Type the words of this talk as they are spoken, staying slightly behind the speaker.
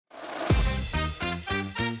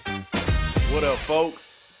What up,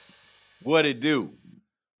 folks? What it do?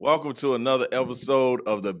 Welcome to another episode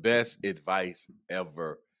of the Best Advice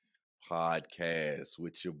Ever podcast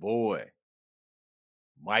with your boy,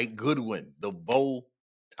 Mike Goodwin, the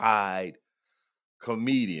bow-tied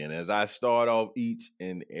comedian. As I start off each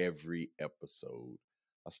and every episode,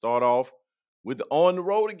 I start off with the On the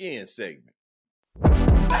Road Again segment.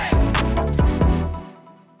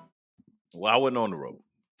 Well, I wasn't on the road.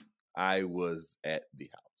 I was at the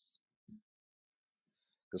house.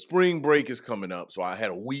 The spring break is coming up, so I had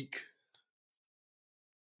a week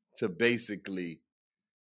to basically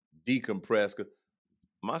decompress. 'Cause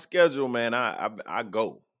my schedule, man, I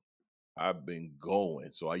go. I've been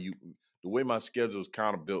going. So the way my schedule is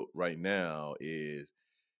kind of built right now is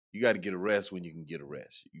you got to get a rest when you can get a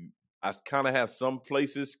rest. I kind of have some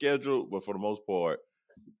places scheduled, but for the most part,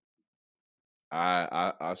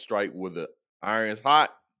 I strike with the iron's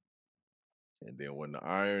hot, and then when the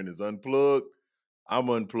iron is unplugged, I'm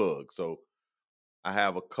unplugged. So I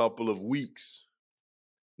have a couple of weeks.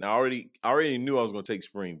 Now I already knew I was gonna take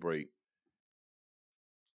spring break,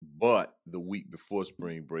 but the week before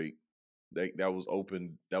spring break, that was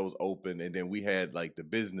open, and then we had like the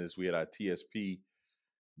business. We had our TSP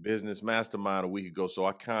business mastermind a week ago, so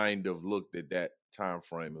I kind of looked at that time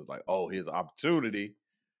frame. It was like, oh, here's an opportunity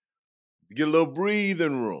to get a little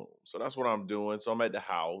breathing room. So that's what I'm doing. So I'm at the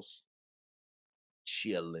house,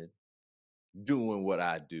 chilling, doing what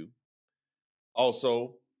I do.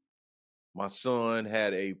 Also, my son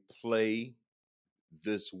had a play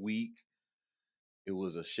this week. It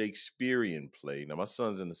was a Shakespearean play. Now, my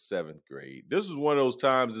son's in the 7th grade. This was one of those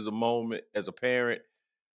times as a moment, as a parent,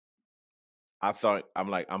 I'm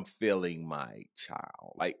failing my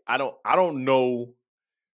child. Like, I don't know.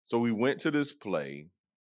 So we went to this play.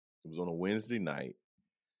 It was on a Wednesday night,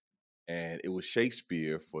 and it was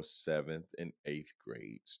Shakespeare for 7th and 8th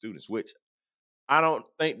grade students, which I don't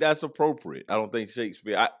think that's appropriate. I don't think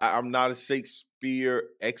Shakespeare, I'm not a Shakespeare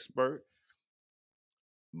expert.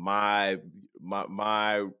 My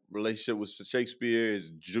relationship with Shakespeare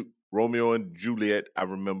is Romeo and Juliet. I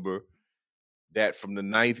remember that from the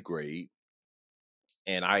 9th grade,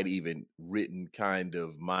 and I'd even written kind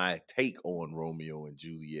of my take on Romeo and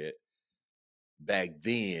Juliet back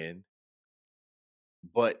then.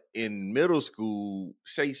 But in middle school,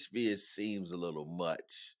 Shakespeare seems a little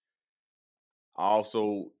much.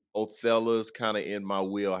 Also, Othello's kind of in my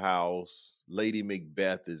wheelhouse. Lady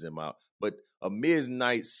Macbeth is but A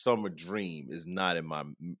Midnight Summer Dream is not in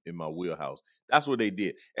my wheelhouse. That's what they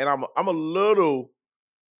did, and I'm a little.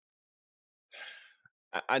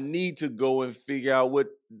 I need to go and figure out what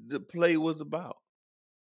the play was about.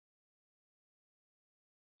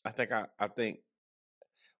 I think,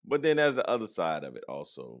 but then there's the other side of it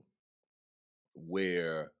also,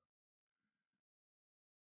 where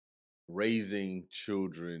raising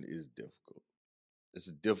children is difficult. It's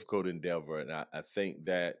a difficult endeavor, and I think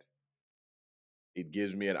that it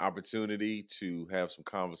gives me an opportunity to have some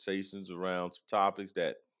conversations around some topics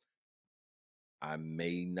that I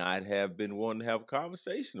may not have been wanting to have a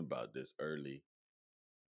conversation about this early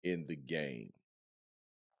in the game.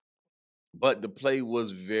 But the play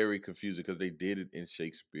was very confusing because they did it in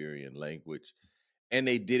Shakespearean language, and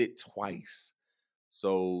they did it twice.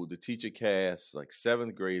 So the teacher cast like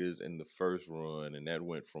 7th graders in the first run, and that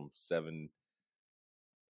went from 7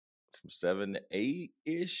 to 8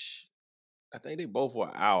 ish. I think they both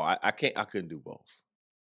were out. I couldn't do both.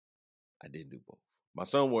 I didn't do both. My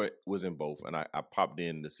son was in both, and I popped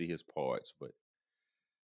in to see his parts, but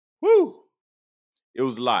whoo, it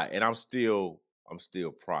was a lot, and I'm still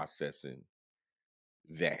processing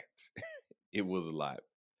that. It was a lot.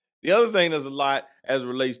 The other thing that's a lot as it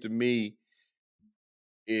relates to me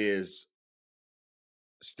is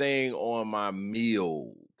staying on my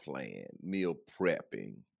meal plan, meal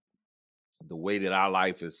prepping. The way that our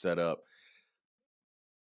life is set up,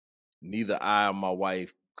 neither I or my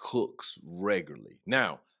wife cooks regularly.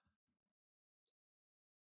 Now,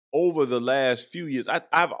 over the last few years,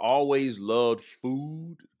 I've always loved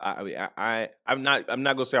food. I'm not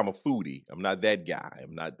gonna say I'm a foodie. I'm not that guy.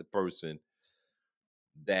 I'm not the person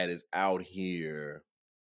that is out here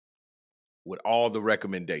with all the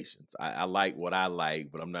recommendations. I like what I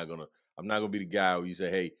like, but I'm not gonna be the guy where you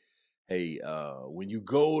say, hey, when you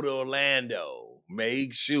go to Orlando,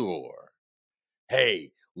 make sure.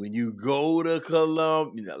 Hey, when you go to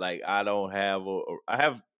Columbia, like I don't have I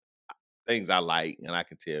have things I like, and I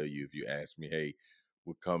can tell you if you ask me, hey,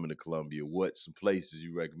 we're coming to Columbia, what some places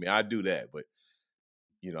you recommend? I do that, but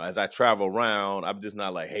as I travel around, I'm just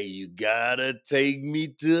not like, hey, you gotta take me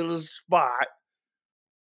to the spot.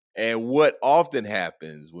 And what often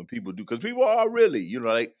happens when people do, because people are really,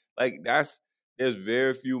 there's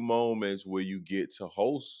very few moments where you get to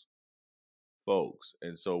host folks.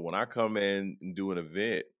 And so when I come in and do an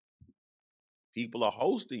event, people are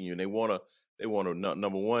hosting you and they want to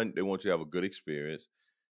number one, they want you to have a good experience.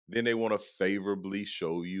 Then they want to favorably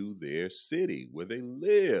show you their city where they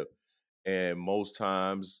live. And most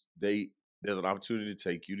times there's an opportunity to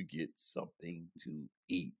take you to get something to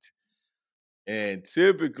eat. And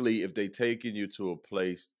typically if they taking you to a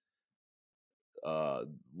place,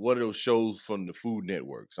 one of those shows from the Food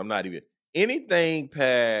Networks, I'm not even anything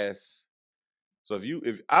past. So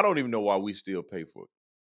if I don't even know why we still pay for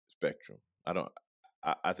Spectrum. I don't.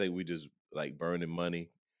 I think we just like burning money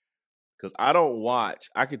because I don't watch.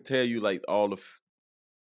 I could tell you like the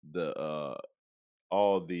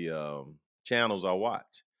all the channels I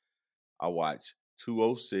watch. I watch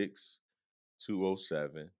 206,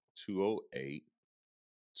 207, 208,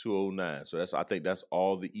 209. So I think that's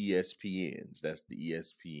all the ESPNs. That's the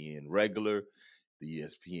ESPN regular, the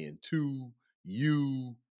ESPN2,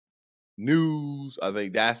 U, News. I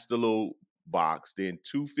think that's the little box. Then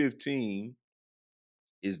 215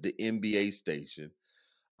 is the NBA station.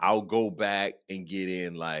 I'll go back and get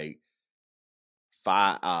in like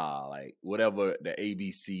like whatever the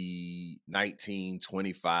ABC 19,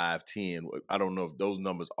 25, 10. I don't know if those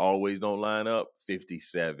numbers always don't line up.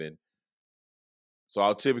 57. So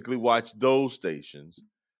I'll typically watch those stations.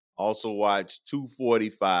 Also watch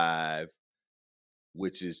 245,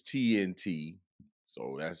 which is TNT.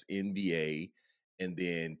 So that's NBA. And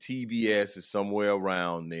then TBS is somewhere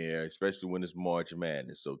around there, especially when it's March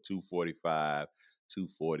Madness. So 245,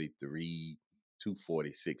 243,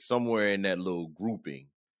 246, somewhere in that little grouping.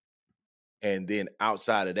 And then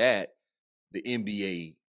outside of that, the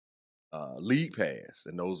NBA League Pass.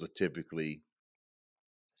 And those are typically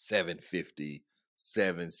 750,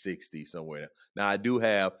 760, somewhere. Now I do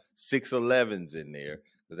have 611s in there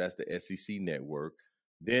because that's the SEC network.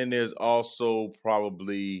 Then there's also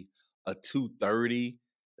probably a 230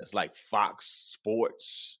 that's like Fox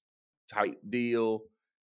Sports type deal.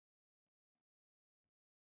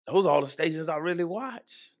 Those are all the stations I really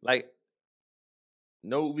watch. Like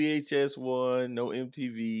no VHS one, no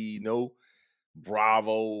MTV, no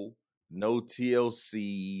Bravo, no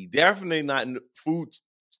TLC, definitely not Food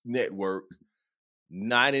Network,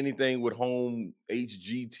 not anything with home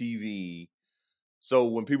HGTV. So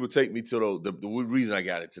when people take me to the reason I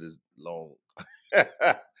got into this long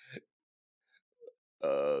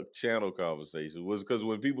channel conversation was because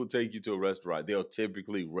when people take you to a restaurant, they'll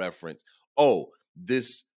typically reference, oh,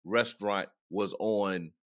 this restaurant was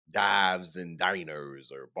on Dives and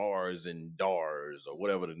Diners or Bars and Dars or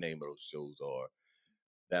whatever the name of those shows are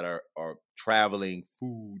that are traveling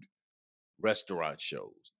food restaurant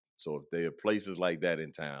shows. So if there are places like that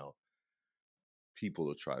in town, people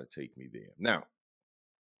will try to take me there. Now,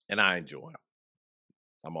 and I enjoy them.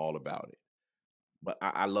 I'm all about it. But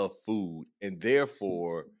I love food. And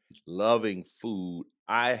therefore, loving food,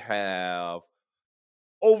 I have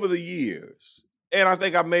over the years, and I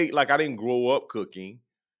think I didn't grow up cooking,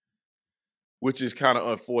 which is kind of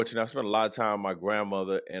unfortunate. I spent a lot of time with my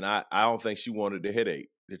grandmother, and I don't think she wanted the headache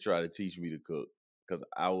to try to teach me to cook because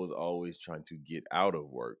I was always trying to get out of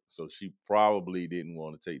work. So she probably didn't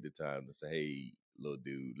want to take the time to say, hey, little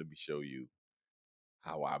dude, let me show you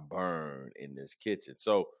how I burn in this kitchen.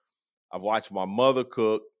 So I've watched my mother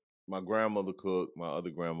cook, my grandmother cook, my other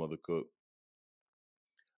grandmother cook.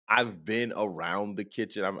 I've been around the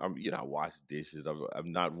kitchen. I wash dishes.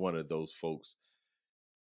 I'm not one of those folks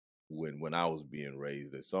when I was being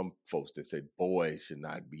raised. There's some folks that said boys should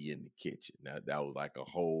not be in the kitchen. Now that was like a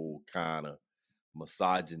whole kind of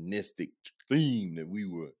misogynistic theme that we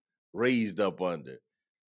were raised up under.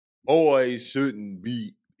 Boys shouldn't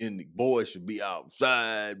be boys should be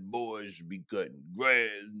outside, boys should be cutting grass,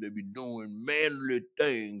 they be doing manly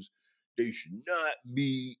things. They should not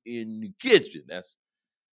be in the kitchen. That's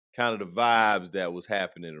kind of the vibes that was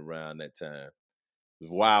happening around that time. It was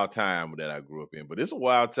a wild time that I grew up in, but it's a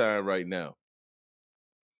wild time right now.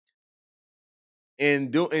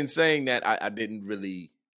 In saying that, I didn't really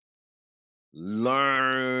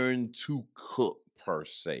learn to cook per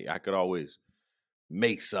se. I could always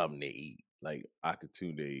make something to eat. Like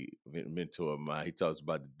Akatunde, a mentor of mine, he talks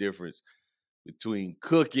about the difference between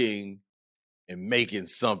cooking and making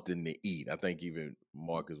something to eat. I think even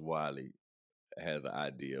Marcus Wiley has an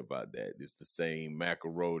idea about that. It's the same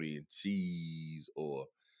macaroni and cheese or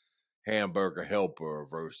hamburger helper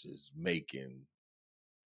versus making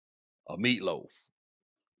a meatloaf.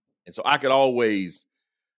 And so I could always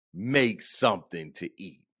make something to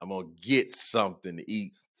eat. I'm going to get something to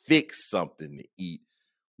eat, fix something to eat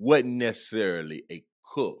wasn't necessarily a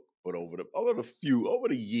cook, but over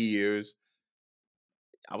the years,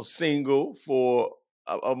 I was single for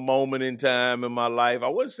a moment in time in my life. I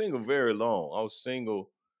wasn't single very long. I was single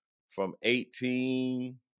from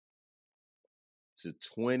 18 to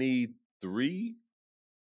 23,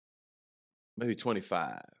 maybe 25.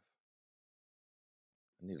 I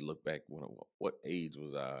need to look back what age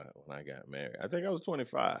was I when I got married. I think I was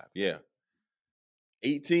 25. Yeah.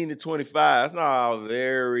 18 to 25. That's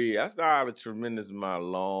not a tremendous amount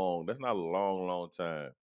long. That's not a long, long time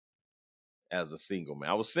as a single man.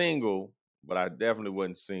 I was single, but I definitely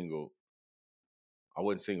wasn't single. I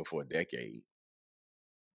wasn't single for a decade.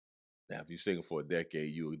 Now, if you're single for a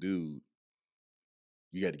decade, you a dude,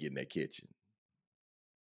 you got to get in that kitchen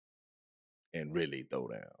and really throw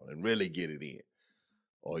down and really get it in.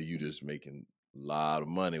 Or you just making a lot of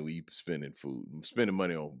money when you spending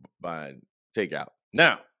money on buying takeout.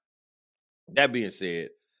 Now, that being said,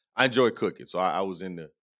 I enjoy cooking. So I was in the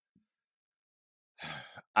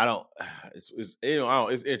I don't it's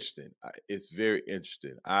it's interesting. It's very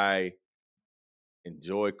interesting. I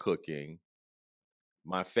enjoy cooking.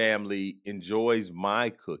 My family enjoys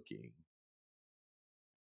my cooking.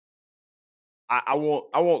 I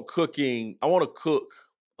want cooking. I want to cook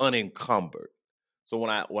unencumbered. So when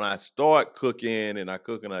I start cooking and I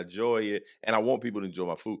cook and I enjoy it, and I want people to enjoy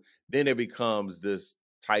my food, then it becomes this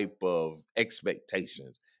type of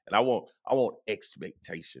expectations, and I want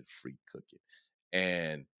expectation free cooking,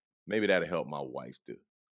 and maybe that'll help my wife to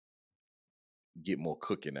get more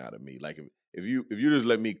cooking out of me. Like if you just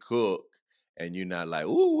let me cook and you're not like,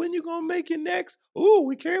 ooh, when you gonna make it next? Ooh,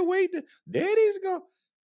 we can't wait. Daddy's gonna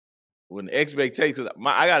when the expectations,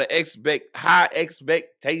 I gotta expect high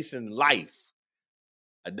expectation life.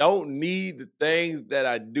 I don't need the things that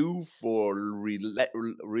I do for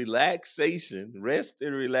relaxation, rest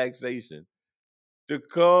and relaxation, to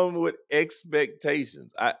come with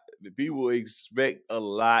expectations. People expect a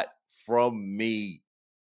lot from me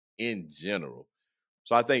in general.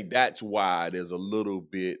 So I think that's why there's a little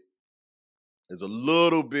bit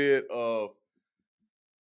of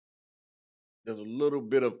there's a little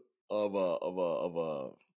bit of a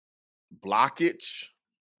blockage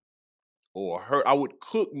or hurt. I would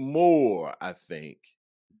cook more, I think,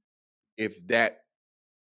 if that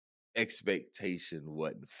expectation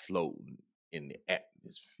wasn't floating in the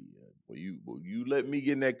atmosphere. Will you let me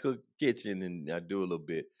get in that kitchen and I do a little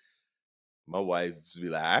bit? My wife be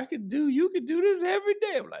like, you could do this every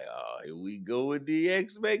day. I'm like, oh, here we go with the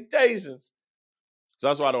expectations. So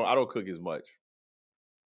that's why I don't cook as much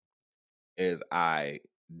as I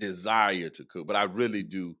desire to cook. But I really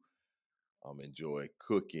do enjoy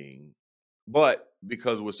cooking. But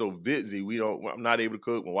because we're so busy, I'm not able to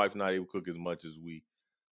cook. My wife's not able to cook as much as we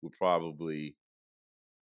would probably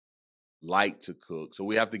like to cook. So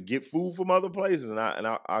we have to get food from other places. And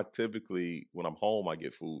I typically, when I'm home, I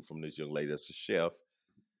get food from this young lady that's a chef.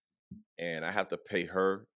 And I have to pay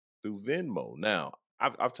her through Venmo. Now,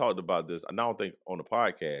 I've talked about this, and I don't think on the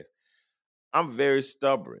podcast. I'm very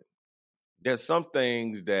stubborn. There's some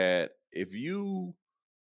things that if you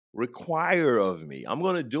require of me, I'm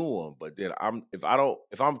gonna do them. But then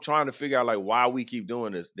if I'm trying to figure out like why we keep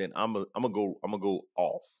doing this, then I'm gonna go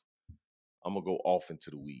off. I'm gonna go off into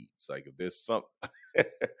the weeds. Like if there's some,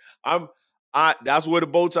 I'm I that's where the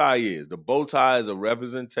bow tie is. The bow tie is a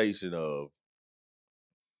representation of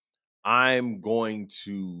I'm going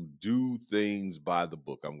to do things by the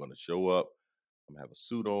book. I'm gonna show up. I'm gonna have a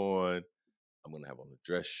suit on. I'm gonna have on a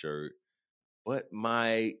dress shirt, but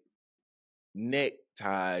my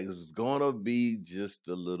necktie is gonna be just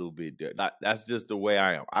a little bit different. That's just the way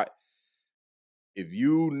I am. If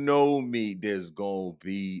you know me, there's gonna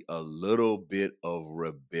be a little bit of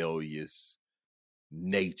rebellious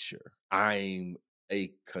nature. I'm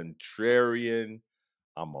a contrarian.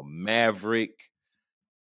 I'm a maverick.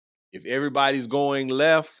 If everybody's going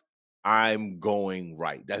left, I'm going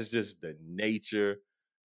right. That's just the nature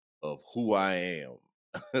of who I am.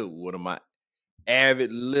 One of my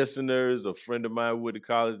avid listeners, a friend of mine, we went to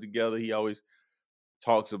college together. He always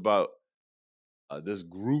talks about this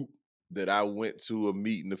group that I went to a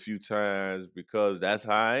meeting a few times because that's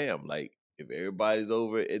how I am. Like, if everybody's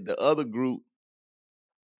over at the other group,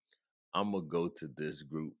 I'm gonna go to this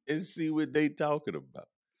group and see what they talking about.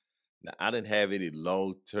 Now, I didn't have any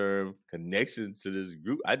long-term connections to this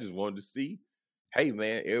group. I just wanted to see, hey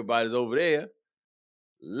man, everybody's over there.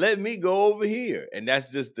 Let me go over here. And that's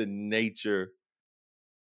just the nature.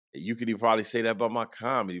 You could even probably say that about my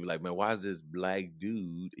comedy. Be like, man, why is this black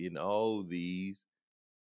dude in all these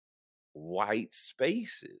white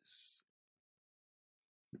spaces?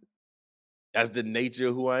 That's the nature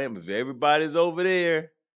of who I am. If everybody's over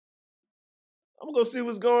there, I'm gonna go see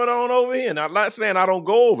what's going on over here. Now, I'm not saying I don't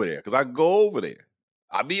go over there, because I go over there.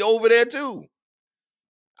 I be over there too.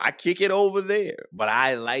 I kick it over there. But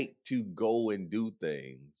I like to go and do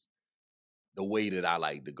things the way that I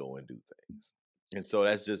like to go and do things. And so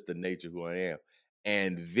that's just the nature of who I am.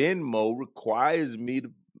 And Venmo requires me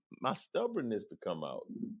to my stubbornness to come out.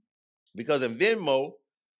 Because in Venmo,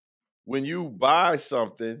 when you buy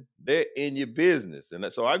something, they're in your business.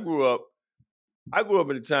 And so I grew up at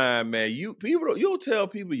the time, man, you don't tell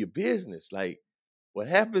people your business. Like, what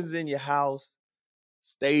happens in your house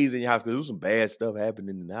stays in your house, because there was some bad stuff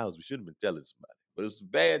happening in the house. We should have been telling somebody. But it was some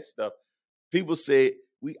bad stuff. People said,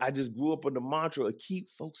 I just grew up on the mantra of keep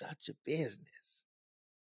folks out your business.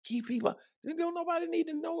 Keep people, don't nobody need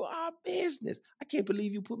to know our business. I can't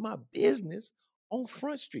believe you put my business on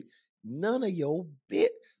Front Street. None of your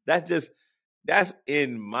bit. That's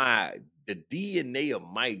in the DNA of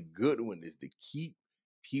Mike Goodwin, is to keep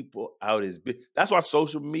people out his business. That's why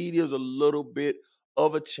social media is a little bit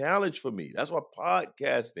of a challenge for me. That's why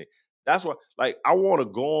podcasting. That's why, like, I want to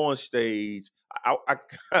go on stage. I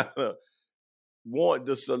kind of want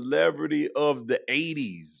the celebrity of the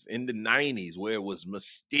 80s and the 90s, where it was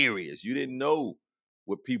mysterious. You didn't know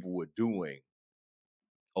what people were doing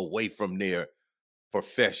away from their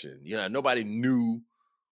profession. Nobody knew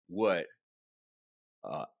what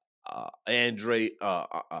uh, Andre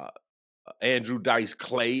Andrew Dice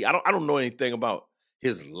Clay. I don't know anything about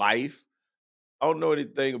his life. I don't know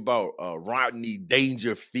anything about Rodney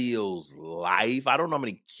Dangerfield's life. I don't know how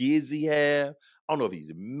many kids he have. I don't know if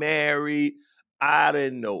he's married. I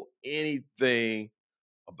didn't know anything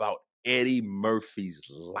about Eddie Murphy's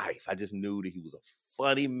life. I just knew that he was a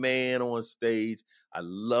funny man on stage. I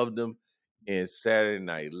loved him in Saturday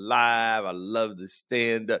Night Live. I loved the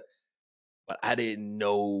stand-up. But I didn't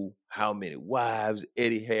know how many wives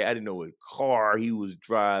Eddie had. I didn't know what car he was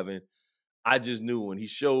driving. I just knew when he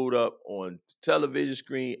showed up on the television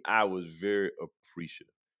screen, I was very appreciative.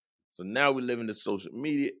 So now we live in the social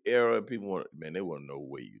media era, and people they want to know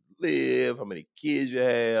where you live, how many kids you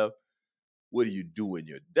have, what do you do in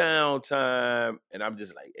your downtime? And I'm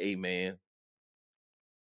just like, hey man,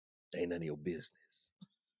 ain't none of your business.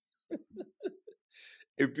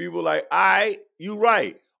 If people like, all right, you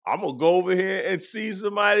right. I'm gonna go over here and see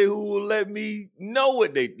somebody who will let me know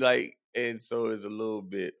what they like. And so it's a little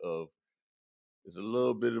bit of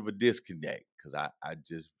a disconnect, because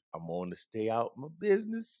I'm on to stay out my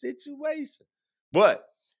business situation. But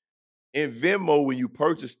in Venmo, when you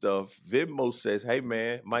purchase stuff, Venmo says, hey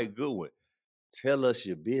man, Mike Goodwin, tell us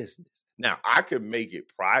your business. Now I could make it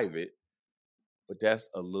private, but that's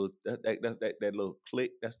a little that little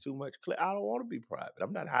click, that's too much click. I don't want to be private.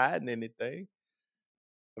 I'm not hiding anything.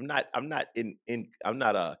 I'm not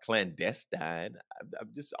a clandestine.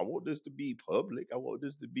 I want this to be public. I want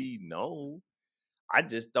this to be known. I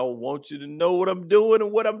just don't want you to know what I'm doing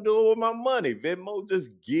and what I'm doing with my money. Venmo just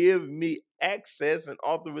give me access and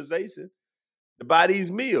authorization to buy these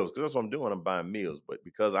meals, because that's what I'm doing. I'm buying meals, but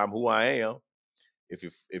because I'm who I am,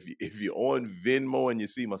 if you're on Venmo and you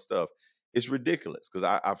see my stuff, it's ridiculous,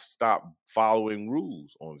 because I've stopped following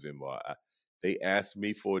rules on Venmo. They ask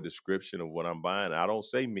me for a description of what I'm buying. I don't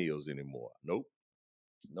say meals anymore. Nope.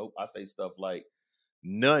 I say stuff like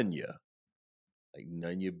none ya, like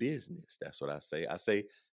none your business. That's what I say. I say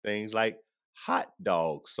things like hot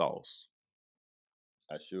dog sauce.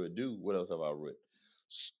 I sure do. What else have I written?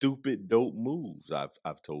 Stupid dope moves.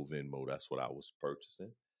 I've told Venmo that's what I was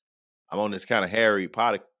purchasing. I'm on this kind of Harry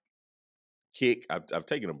Potter kick. I've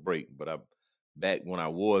taken a break, but I'm back when I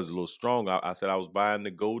was a little strong. I said I was buying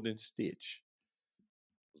the Golden Stitch.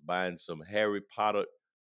 I was buying some Harry Potter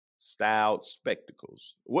styled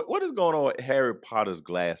spectacles. What is going on with Harry Potter's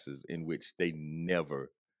glasses, in which they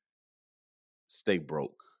never stay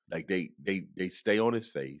broke? Like they stay on his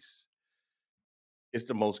face. It's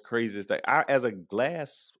the most craziest thing. As a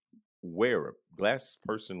glass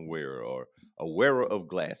person wearer, or a wearer of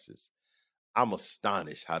glasses, I'm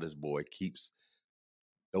astonished how this boy keeps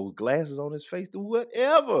those glasses on his face through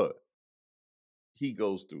whatever he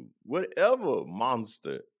goes through, whatever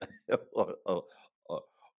monster or, or,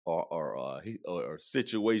 or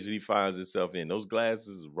situation he finds himself in. Those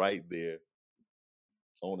glasses right there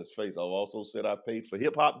on his face. I've also said I paid for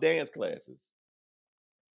hip hop dance classes.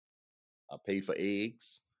 I paid for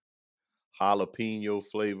eggs, jalapeno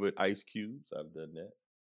flavored ice cubes. I've done that.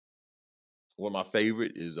 One of my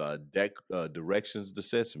favorite is Directions to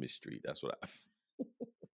Sesame Street. That's what I.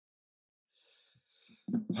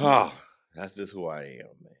 Ah, that's just who I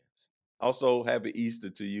am, man. Also, happy Easter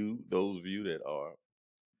to you, those of you that are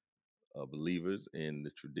believers in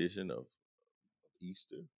the tradition of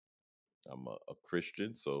Easter. I'm a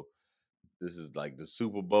Christian, so This is like the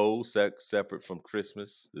Super Bowl, separate from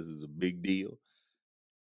Christmas. This is a big deal.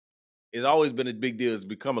 It's always been a big deal. It's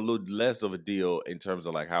become a little less of a deal in terms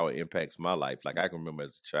of like how it impacts my life. Like I can remember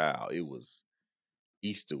as a child, it was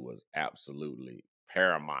Easter was absolutely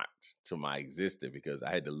paramount to my existence because I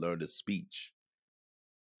had to learn the speech.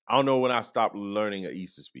 I don't know when I stopped learning an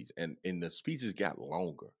Easter speech, and the speeches got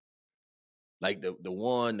longer. Like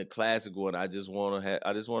the classic one. I just want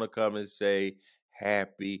to come and say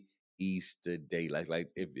Happy Easter Day. Like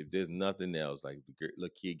if there's nothing else, like the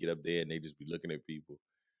little kid get up there and they just be looking at people.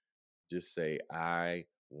 Just say I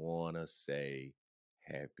want to say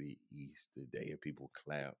Happy Easter Day, and people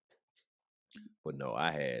clap. But no,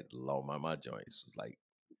 I had long my joints was like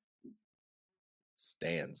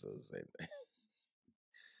stanzas, and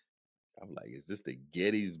I'm like, is this the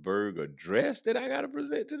Gettysburg Address that I got to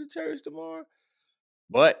present to the church tomorrow?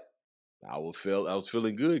 But I was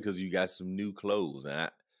feeling good because you got some new clothes,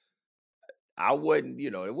 and I wasn't,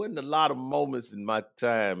 there wasn't a lot of moments in my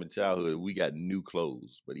time in childhood we got new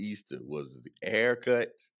clothes, but Easter was the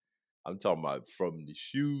haircut. I'm talking about from the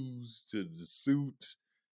shoes to the suit.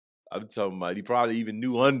 I'm talking about he probably even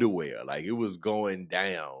knew underwear. Like it was going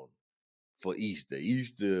down for Easter.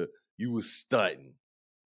 Easter, you was stunting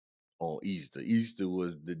on Easter. Easter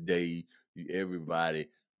was the day everybody,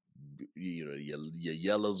 your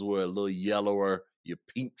yellows were a little yellower, your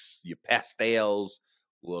pinks, your pastels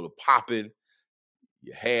were popping,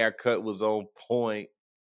 your haircut was on point,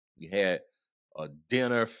 you had a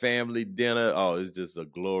dinner, family dinner. Oh, it's just a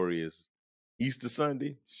glorious Easter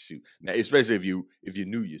Sunday. Shoot. Now, especially if you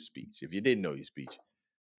knew your speech. If you didn't know your speech,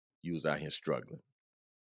 you was out here struggling.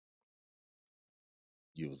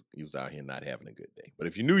 You was out here not having a good day. But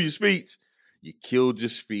if you knew your speech, you killed your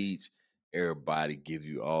speech. Everybody give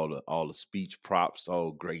you all the speech props.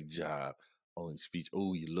 Oh, great job on speech.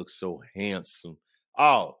 Oh, you look so handsome.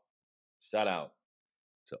 Oh, shout out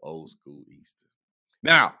to old school Easter.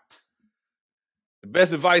 Now, the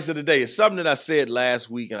best advice of the day is something that I said last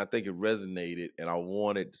week, and I think it resonated, and I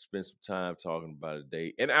wanted to spend some time talking about it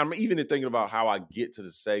today. And I'm even thinking about how I get to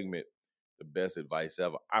the segment, the best advice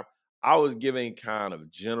ever. I was giving kind of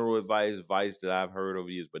general advice that I've heard over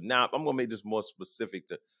the years, but now I'm gonna make this more specific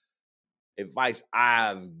to advice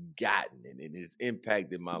I've gotten, and it has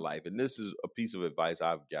impacted my life. And this is a piece of advice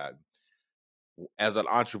I've gotten as an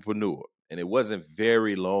entrepreneur, and it wasn't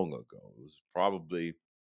very long ago. It was probably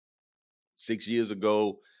 6 years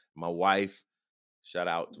ago. My wife, shout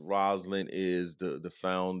out to Rosalind, is the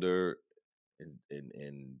founder,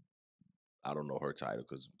 and I don't know her title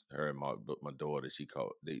because her and my daughter,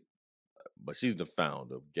 but she's the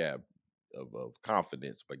founder of of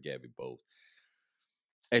Confidence by Gabby Both,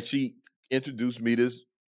 and she introduced me to this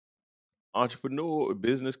entrepreneur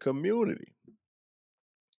business community.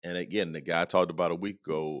 And again, the guy I talked about a week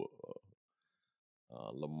ago,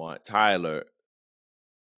 Lamont Tyler,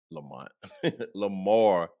 Lamont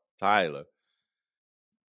Lamar Tyler,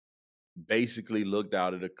 basically looked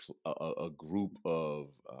out at a group of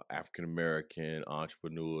African American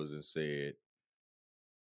entrepreneurs and said,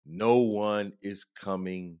 "No one is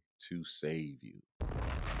coming to save you.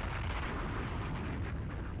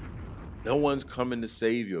 No one's coming to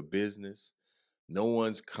save your business. No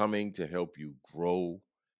one's coming to help you grow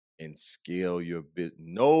and scale your business.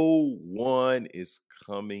 No one is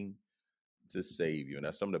coming to save you." And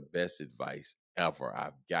that's some of the best advice ever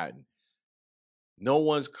I've gotten. No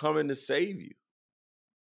one's coming to save you.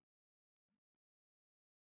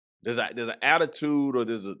 There's an attitude, or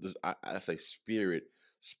I say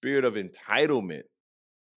spirit of entitlement,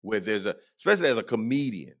 where especially as a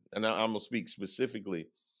comedian, and I'm gonna speak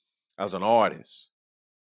specifically as an artist.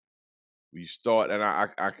 We start, and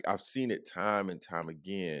I've seen it time and time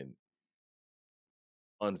again.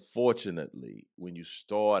 Unfortunately, when you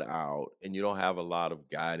start out and you don't have a lot of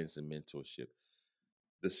guidance and mentorship,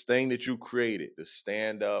 this thing that you created, this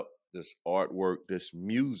stand up, this artwork, this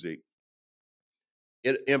music,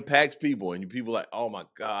 it impacts people, and people are like, "Oh my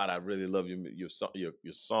God, I really love your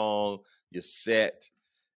song, your set."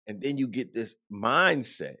 And then you get this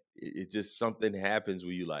mindset. It just something happens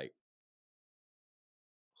where you like,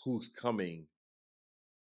 who's coming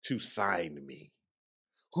to sign me?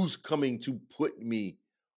 Who's coming to put me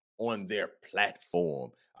on their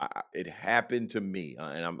platform? It happened to me,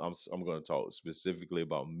 and I'm going to talk specifically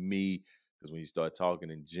about me, because when you start talking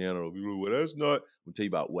in general, people are like, well, that's not. I'm gonna tell you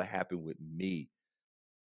about what happened with me.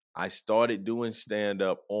 I started doing stand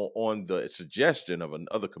up on the suggestion of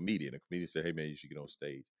another comedian. A comedian said, "Hey man, you should get on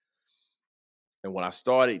stage." And when I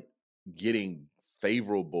started getting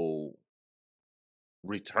favorable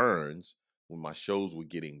returns, when my shows were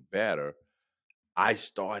getting better, I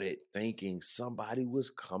started thinking somebody was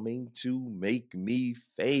coming to make me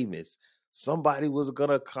famous. Somebody was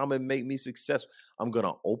gonna come and make me successful. I'm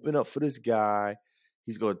gonna open up for this guy.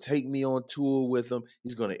 He's gonna take me on tour with him.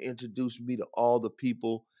 He's gonna introduce me to all the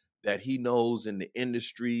people that he knows in the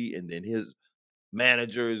industry, and then his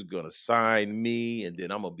manager is gonna sign me, and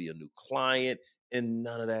then I'm gonna be a new client. And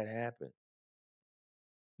none of that happened.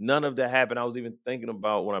 None of that happened. I was even thinking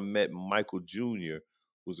about when I met Michael Jr.,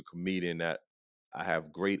 who's a comedian that I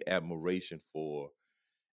have great admiration for,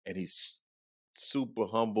 and he's super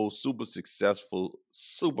humble, super successful,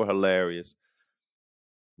 super hilarious.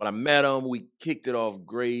 But I met him, we kicked it off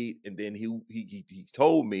great, and then he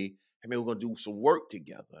told me, "Hey man, we're gonna do some work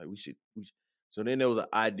together. Like, we should." So then there was an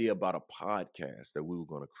idea about a podcast that we were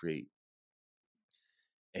gonna create,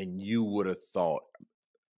 and you would have thought,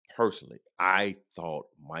 personally, I thought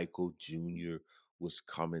Michael Jr. was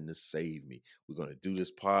coming to save me. We're gonna do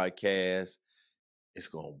this podcast. It's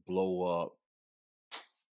gonna blow up.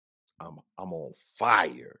 I'm on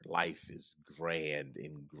fire. Life is grand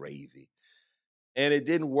and gravy. And it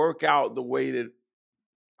didn't work out the way that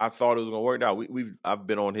I thought it was gonna work out. I've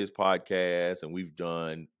been on his podcast and we've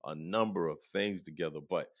done a number of things together,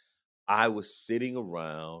 but I was sitting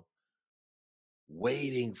around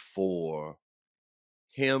waiting for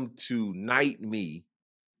him to knight me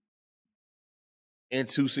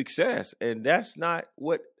into success. And that's not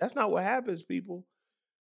what happens, people.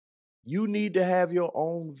 You need to have your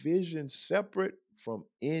own vision separate from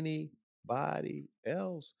anybody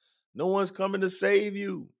else. No one's coming to save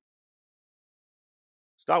you.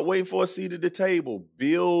 Stop waiting for a seat at the table.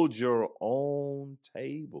 Build your own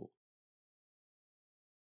table.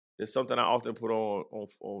 There's something I often put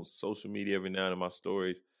on social media every now and in my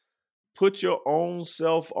stories. Put your own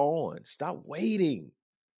self on. Stop waiting.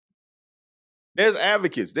 There's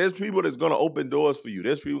advocates. There's people that's going to open doors for you.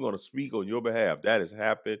 There's people going to speak on your behalf. That has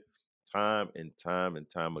happened time and time and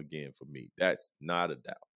time again for me. That's not a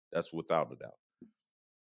doubt. That's without a doubt.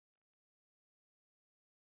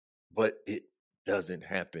 But it doesn't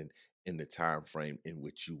happen in the time frame in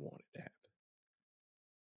which you want it to happen.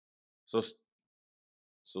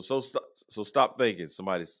 So stop thinking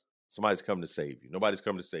somebody's coming to save you. Nobody's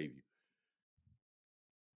coming to save you.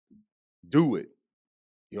 Do it.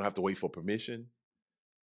 You don't have to wait for permission.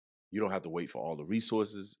 You don't have to wait for all the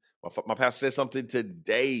resources. My pastor said something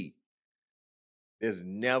today. There's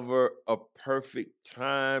never a perfect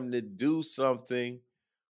time to do something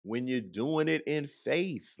when you're doing it in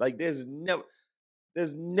faith. Like there's never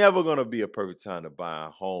gonna be a perfect time to buy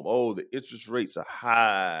a home. Oh, the interest rates are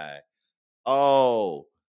high. Oh,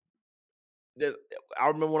 I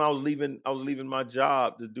remember when I was leaving my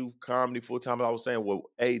job to do comedy full time. I was saying,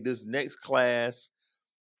 well, hey, this next class,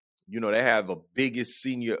 they have a biggest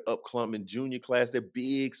senior upcoming junior class. They're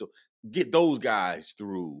big, so get those guys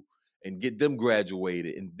through and get them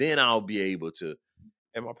graduated, and then I'll be able to.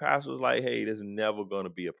 And my pastor was like, hey, there's never going to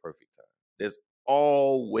be a perfect time. There's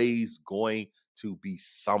always going to be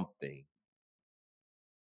something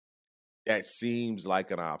that seems like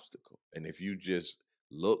an obstacle. And if you just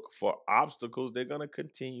look for obstacles, they're going to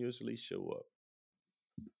continuously show up.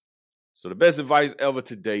 So the best advice ever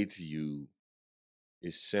today to you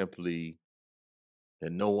is simply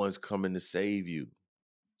that no one's coming to save you,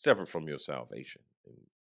 separate from your salvation. And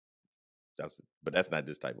but that's not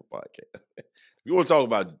this type of podcast. If you want to talk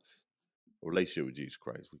about a relationship with Jesus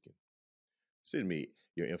Christ, we can send me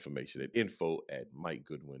your information at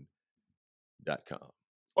info@mikegoodwin.com.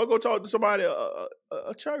 Or go talk to somebody, a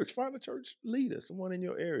church. Find a church leader, someone in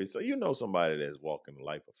your area. So you know somebody that's walking the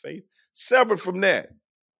life of faith. Separate from that,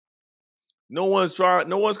 no one's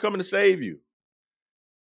coming to save you.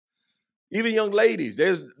 Even young ladies,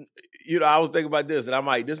 I was thinking about this,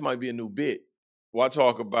 and this might be a new bit. Where I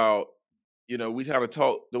talk about, we kind of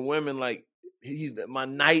talk the women like he's my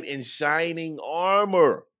knight in shining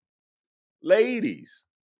armor. Ladies,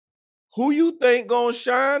 who you think gonna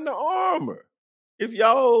shine the armor if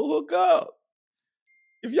y'all hook up?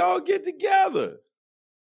 If y'all get together,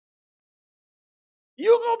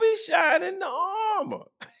 you're gonna be shining the armor.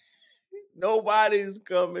 Nobody's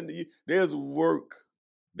coming to you. There's work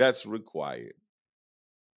that's required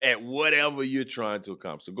at whatever you're trying to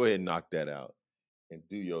accomplish. So go ahead and knock that out and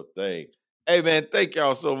do your thing. Hey man, thank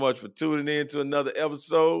y'all so much for tuning in to another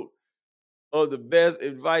episode of the Best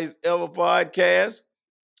Advice Ever podcast.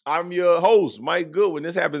 I'm your host, Mike Goodwin.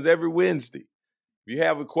 This happens every Wednesday. If you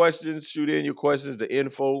have a question, shoot in your questions to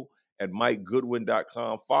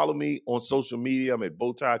info@mikegoodwin.com. Follow me on social media. I'm at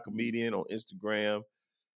Bowtie Comedian on Instagram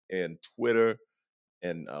and Twitter.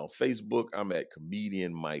 And on Facebook, I'm at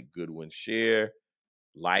Comedian Mike Goodwin. Share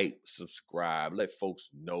like, subscribe, let folks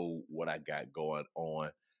know what I got going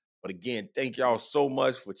on. But again, thank y'all so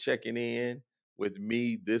much for checking in with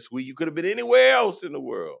me this week. You could have been anywhere else in the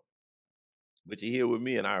world, but you're here with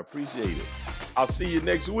me, and I appreciate it. I'll see you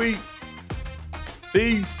next week.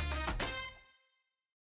 Peace.